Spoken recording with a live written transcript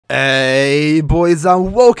Hey boys,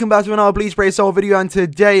 and welcome back to another Bleach video, and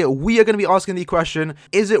today we are going to be asking the question,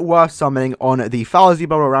 is it worth summoning on the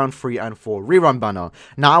TYBW round 3 and 4 rerun banner?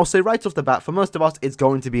 Now I'll say right off the bat, for most of us it's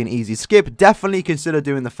going to be an easy skip. Definitely consider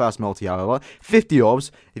doing the first multi, however. 50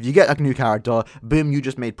 orbs, if you get a new character, boom, you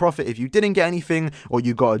just made profit. If you didn't get anything or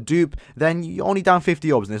you got a dupe, then you're only down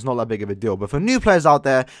 50 orbs and it's not that big of a deal. But for new players out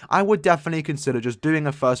there, I would definitely consider just doing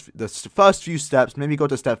the first few steps, maybe go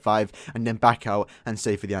to step 5 and then back out and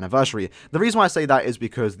save for the anniversary. The reason why I say that is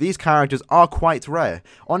because these characters are quite rare.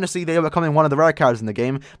 Honestly, they are becoming one of the rare characters in the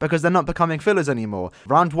game because they're not becoming fillers anymore.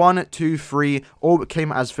 Round 1, 2, 3 all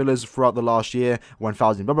came as fillers throughout the last year when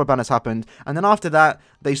TYBW banners happened, and then after that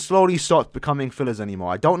they slowly stopped becoming fillers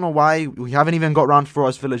anymore. I don't know why. We haven't even got round 4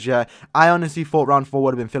 as fillers yet. I honestly thought round 4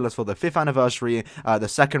 would have been fillers for the 5th anniversary, the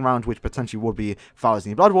second round, which potentially would be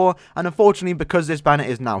TYBW, and unfortunately because this banner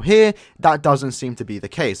is now here, that doesn't seem to be the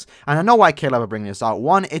case. And I know why KLab are bringing this out.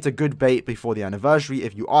 One, it's a good bait before the anniversary.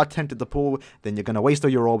 If you are tempted to pull, then you're going to waste all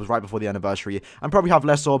your orbs right before the anniversary and probably have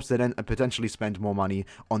less orbs to then potentially spend more money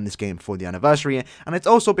on this game for the anniversary. And it's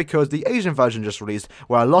also because the Asian version just released,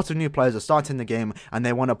 where a lot of new players are starting the game and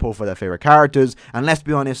they want to pull for their favorite characters. And let's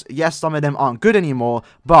be honest, yes, some of them aren't good anymore,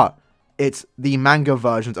 but it's the manga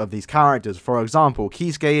versions of these characters. For example,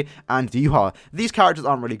 Kisuke and Yuha. These characters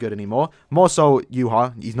aren't really good anymore. More so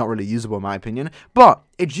Yuha. He's not really usable in my opinion. But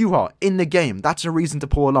it's Yuha in the game. That's a reason to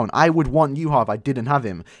pull alone. I would want Yuha if I didn't have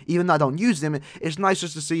him. Even though I don't use him, it's nice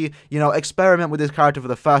just to see, you know, experiment with this character for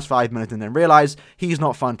the first 5 minutes and then realize he's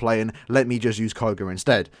not fun playing. Let me just use Koga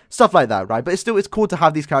instead. Stuff like that, right? But it's cool to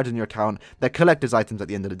have these characters in your account. They're collector's items at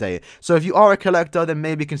the end of the day. So if you are a collector, then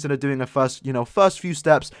maybe consider doing a first few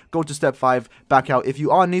steps. Go to step 5, back out. If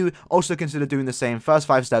you are new, also consider doing the same. First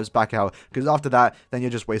 5 steps, back out. Because after that, then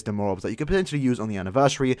you're just wasting more orbs that you could potentially use on the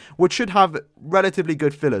anniversary, which should have relatively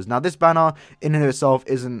good fillers. Now, this banner in and of itself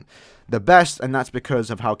isn't the best, and that's because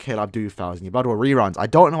of how KLab do TYBW reruns. I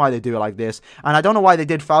don't know why they do it like this, and I don't know why they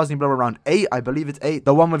did TYBW around 8, I believe it's 8,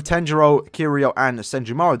 the one with Tenjiro, Kiryu, and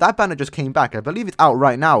Senjumaru. That banner just came back, I believe it's out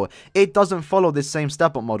right now. It doesn't follow this same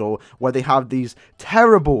step-up model where they have these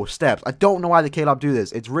terrible steps. I don't know why the KLab do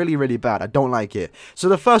this. It's really, really bad. I don't like it. So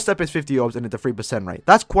the first step is 50 orbs and it's a 3% rate.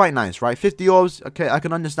 That's quite nice, right? 50 orbs, okay, I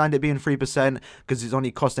can understand it being 3% because it's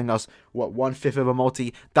only costing us, what, 1/5 of a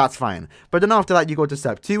multi. That's fine. But then after that, you go to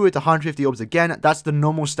step 2 with 150 orbs again. That's the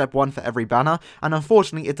normal step 1 for every banner, and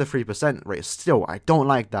unfortunately it's a 3% rate. Still, I don't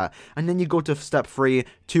like that. And then you go to step 3,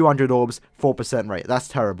 200 orbs, 4% rate. That's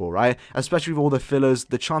terrible, right? Especially with all the fillers,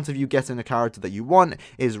 the chance of you getting a character that you want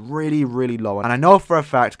is really, really low. And I know for a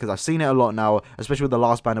fact, because I've seen it a lot now, especially with the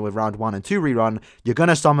last banner with round 1 and 2 rerun, you're going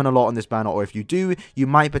to summon a lot on this banner, or if you do, you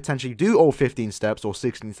might potentially do all 15 steps or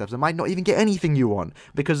 16 steps and might not even get anything you want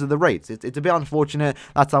because of the rates. It's a bit unfortunate.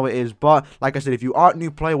 That's how it is. But like I said, if you are a new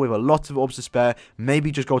player with a lot of orbs to spare,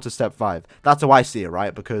 maybe just go to step 5. That's how I see it,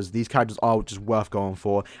 right? Because these characters are just worth going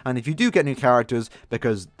for. And if you do get new characters,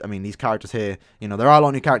 because I mean these characters here, you know, there are a lot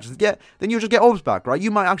of new characters to get, then you'll just get orbs back, right?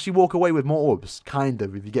 You might actually walk away with more orbs, kind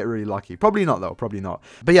of, if you get really lucky. Probably not though, probably not.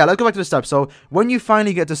 But yeah, let's go back to the steps. So when you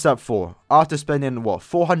finally get to step 4, after spending what,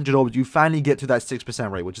 400 orbs, you finally get to that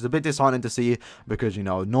 6% rate, which is a bit disheartening to see because, you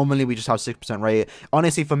know, normally we just have 6% rate.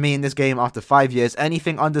 Honestly, for me in this game, after 5 years,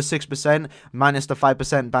 anything under 6% minus the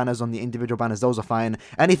 5% banners on the individual banners, those are fine.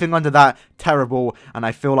 Anything under that, terrible, and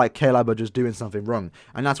I feel like KLab are just doing something wrong,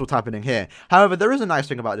 and that's what's happening here. However, there is a nice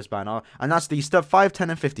thing about this banner, and that's the step 5, 10,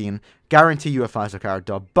 and 15 guarantee you a 5-star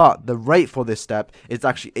character, but the rate for this step is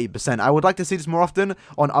actually 8%. I would like to see this more often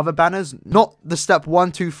on other banners, not the step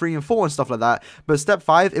 1, 2, 3, and 4 and stuff like that, but step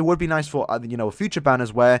 5, it would be nice for, you know, future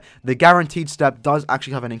banners where the guaranteed step does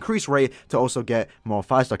actually have an increased rate to also get more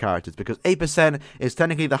 5-star characters, because 8% is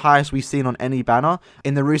technically the highest we've seen on any banner.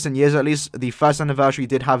 In the recent years, at least, the first anniversary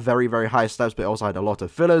did have very, very high steps, but it also had a lot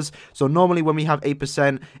of fillers. So normally when we have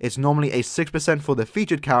 8%, it's normally a 6% for the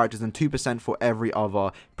featured characters and 2% for every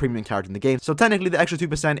other premium character in the game. So technically the extra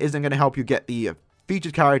 2% isn't going to help you get the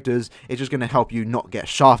featured characters, it's just going to help you not get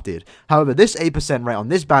shafted. However, this 8% rate on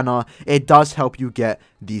this banner, it does help you get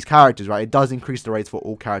these characters, right? It does increase the rates for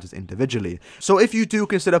all characters individually. So if you do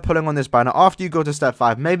consider pulling on this banner after you go to step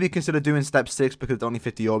 5, maybe consider doing step 6 because it's only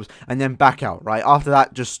 50 orbs, and then back out, right? After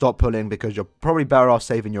that, just stop pulling because you're probably better off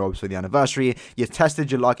saving your orbs for the anniversary. You tested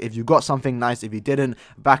your luck. If you got something nice, if you didn't,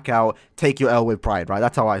 back out, take your L with pride, right?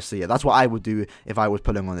 That's how I see it. That's what I would do if I was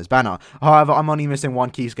pulling on this banner. However, I'm only missing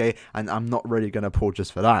one Kisuke, and I'm not really going to pull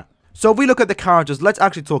just for that. So if we look at the characters, let's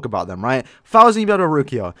actually talk about them, right? TYBW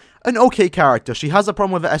Rukia, an okay character. She has a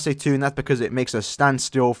problem with the SA2, and that's because it makes her stand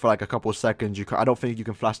still for like a couple of seconds. I don't think you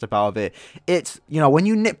can flash step out of it. It's, you know, when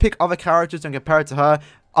you nitpick other characters and compare it to her,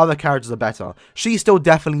 other characters are better. She's still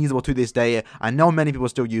definitely usable to this day. I know many people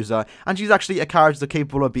still use her, and she's actually a character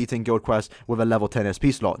capable of beating Guild Quest with a level 10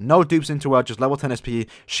 SP slot. No dupes into her, just level 10 SP.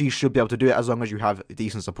 She should be able to do it as long as you have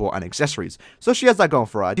decent support and accessories. So she has that going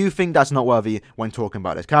for her. I do think that's noteworthy when talking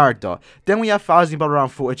about this character. Then we have Thousand Battle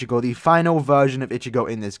Round 4 Ichigo, the final version of Ichigo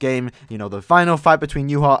in this game. You know, the final fight between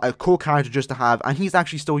Yuha, a cool character just to have, and he's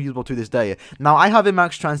actually still usable to this day. Now, I have him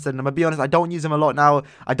max transcended, and I'm gonna be honest, I don't use him a lot now.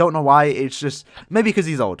 I don't know why. It's just maybe because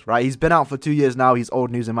he's old, right? He's been out for 2 years now. He's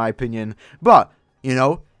old news in my opinion, but you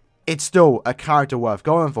know, it's still a character worth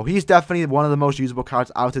going for. He's definitely one of the most usable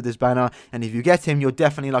characters out of this banner, and if you get him, you're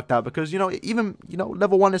definitely lucked out because, you know, even, you know,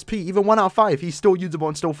 level 1 SP, even 1 out of 5, he's still usable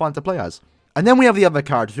and still fun to play as. And then we have the other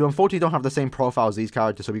characters who unfortunately don't have the same profile as these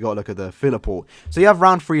characters, so we gotta look at the filler pool. So you have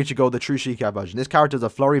round 3 Ichigo, the true Shikai version. This character is a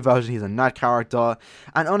flurry version, he's a Nat character,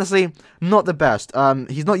 and honestly, not the best.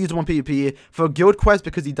 He's not usable on PvP. For Guild Quest,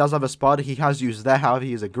 because he does have a spot, he has used there, however,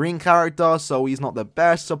 he is a green character, so he's not the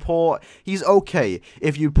best support. He's okay.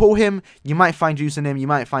 If you pull him, you might find use in him, you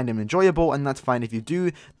might find him enjoyable, and that's fine. If you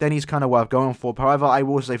do, then he's kind of worth going for. However, I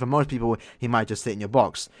will say for most people, he might just sit in your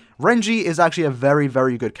box. Renji is actually a very,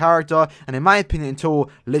 very good character, and in my opinion,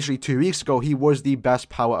 until literally 2 weeks ago, he was the best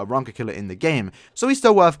power Aranka killer in the game. So he's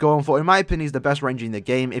still worth going for. In my opinion, he's the best Renji in the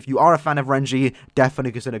game. If you are a fan of Renji,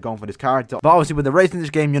 definitely consider going for this character. But obviously, with the race in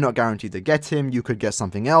this game, you're not guaranteed to get him. You could get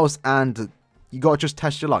something else, and you gotta just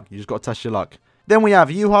test your luck. You just gotta test your luck. Then we have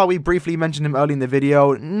Yuha. We briefly mentioned him early in the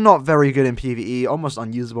video. Not very good in PvE, almost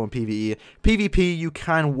unusable in PvE. PvP, you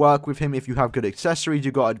can work with him if you have good accessories.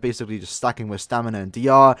 You got to basically just stack him with stamina and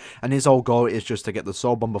DR, and his whole goal is just to get the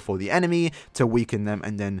soul bomb before the enemy, to weaken them,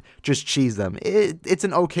 and then just cheese them. It's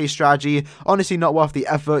an okay strategy. Honestly, not worth the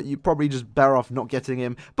effort. You're probably just better off not getting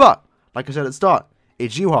him. But, like I said at the start,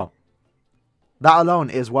 it's Yuha. That alone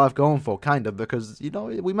is worth going for, kind of, because, you know,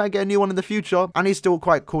 we might get a new one in the future, and he's still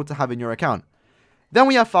quite cool to have in your account. Then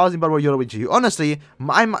we have Thousand Battle Yoruichi, who honestly,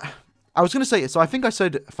 I was going to say, so I think I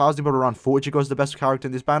said Thousand Battle Round 4 Ichigo is the best character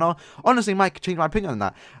in this banner. Honestly, might change my opinion on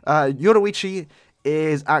that. Yoruichi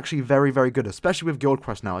is actually very, very good, especially with Guild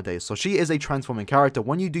Quest nowadays. So she is a transforming character.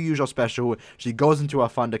 When you do use your special, she goes into her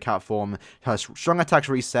Thundercat form, her strong attacks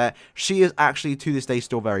reset. She is actually, to this day,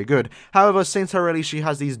 still very good. However, since her release, she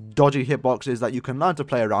has these dodgy hitboxes that you can learn to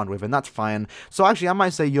play around with, and that's fine. So actually, I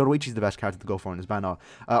might say Yoruichi is the best character to go for in this banner.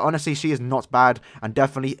 Honestly, she is not bad, and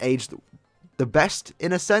definitely aged the best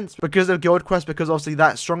in a sense because of Guild Quest, because obviously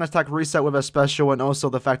that strong attack reset with her special, and also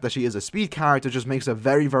the fact that she is a speed character just makes her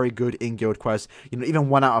very, very good in Guild Quest. You know, even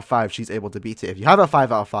 1 out of 5 she's able to beat it. If you have a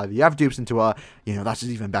 5 out of 5, you have dupes into her, you know, that's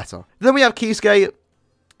just even better. Then we have Kisuke,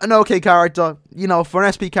 an okay character. You know, for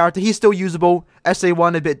an SP character, he's still usable.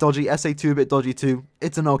 SA1 a bit dodgy, SA2 a bit dodgy too.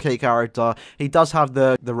 It's an okay character. He does have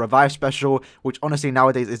the revive special, which honestly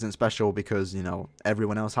nowadays isn't special because, you know,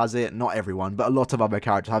 everyone else has it. Not everyone, but a lot of other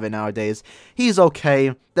characters have it nowadays. He's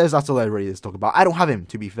okay. That's all there really is to talk about. I don't have him,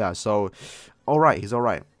 to be fair, so alright, he's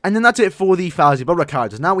alright. And then that's it for the Thousand Blood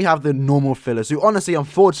characters. Now we have the normal fillers, who honestly,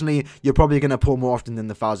 unfortunately, you're probably going to pull more often than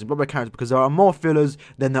the Thousand Blood characters, because there are more fillers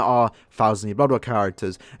than there are Thousand Blood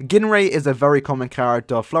characters. Ginrei is a very common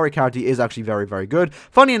character. Flurry character is actually very, very good.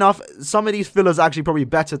 Funny enough, some of these fillers are actually probably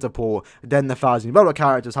better to pull than the Thousand Blood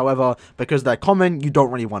characters. However, because they're common, you don't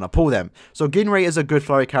really want to pull them. So Ginrei is a good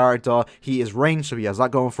flurry character. He is ranged, so he has that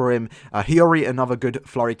going for him. Hiyori, another good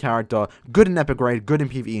flurry character. Good in epic grade, good in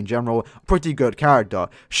PvE in general. Pretty good character.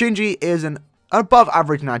 Shinji is an above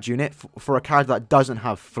average Nat unit for a character that doesn't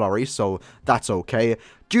have flurry, so that's okay.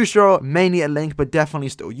 Jusho, mainly a link, but definitely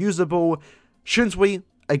still usable. Shunsui,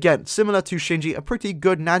 again, similar to Shinji, a pretty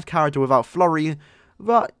good Nat character without flurry,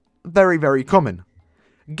 but very, very common.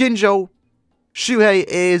 Ginjo, Shuhei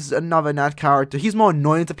is another Nat character. He's more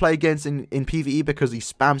annoying to play against in PvE because he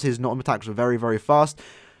spams his normal attacks very, very fast.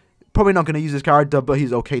 Probably not going to use this character, but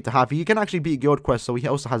he's okay to have. He can actually beat Guild Quest, so he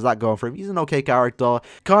also has that going for him. He's an okay character.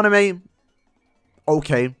 Kaname,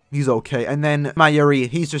 okay. He's okay. And then Mayuri,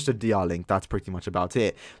 he's just a DR link. That's pretty much about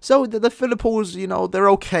it. So the filler pools, you know, they're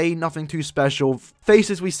okay. Nothing too special.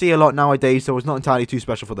 Faces we see a lot nowadays, so it's not entirely too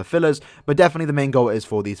special for the fillers. But definitely the main goal is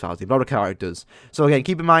for these Thousand Blood characters. So again,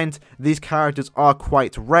 keep in mind, these characters are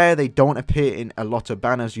quite rare. They don't appear in a lot of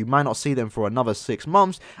banners. You might not see them for another 6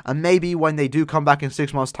 months. And maybe when they do come back in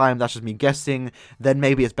 6 months' time, that's just me guessing, then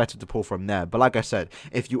maybe it's better to pull from there. But like I said,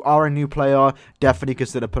 if you are a new player, definitely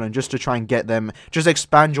consider pulling just to try and get them. Just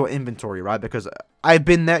expand your your inventory, right? Because I've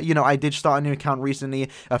been there, you know, I did start a new account recently,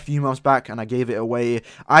 a few months back, and I gave it away.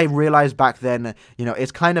 I realized back then, you know,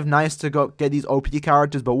 it's kind of nice to get these OP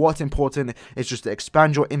characters, but what's important is just to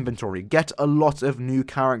expand your inventory. Get a lot of new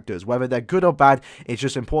characters, whether they're good or bad. It's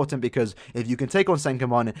just important because if you can take on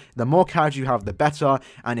Senkamon, the more characters you have, the better,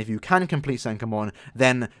 and if you can complete Senkamon,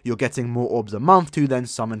 then you're getting more orbs a month to then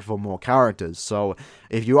summon for more characters. So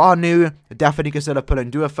if you are new, definitely consider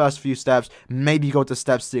do a first few steps, maybe go to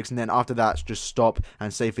step 6, and then after that, just stop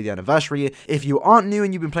and save for the anniversary. If you aren't new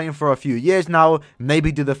and you've been playing for a few years now,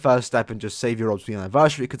 maybe do the first step and just save your orbs for the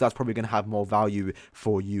anniversary, because that's probably going to have more value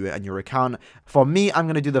for you and your account. For me, I'm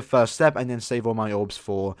going to do the first step and then save all my orbs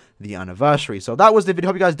for the anniversary. So that was the video.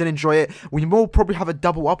 Hope you guys did enjoy it. We will probably have a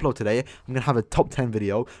double upload today. I'm going to have a top 10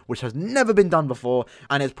 video, which has never been done before,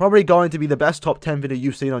 and it's probably going to be the best top 10 video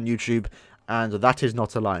you've seen on YouTube, and that is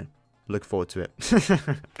not a lie. Look forward to it.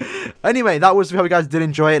 Anyway, that was, hope you guys did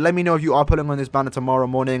enjoy it. Let me know if you are pulling on this banner tomorrow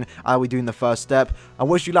morning. I'll be doing the first step. I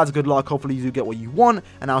wish you lads good luck. Hopefully you do get what you want,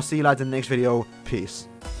 and I'll see you lads in the next video. Peace.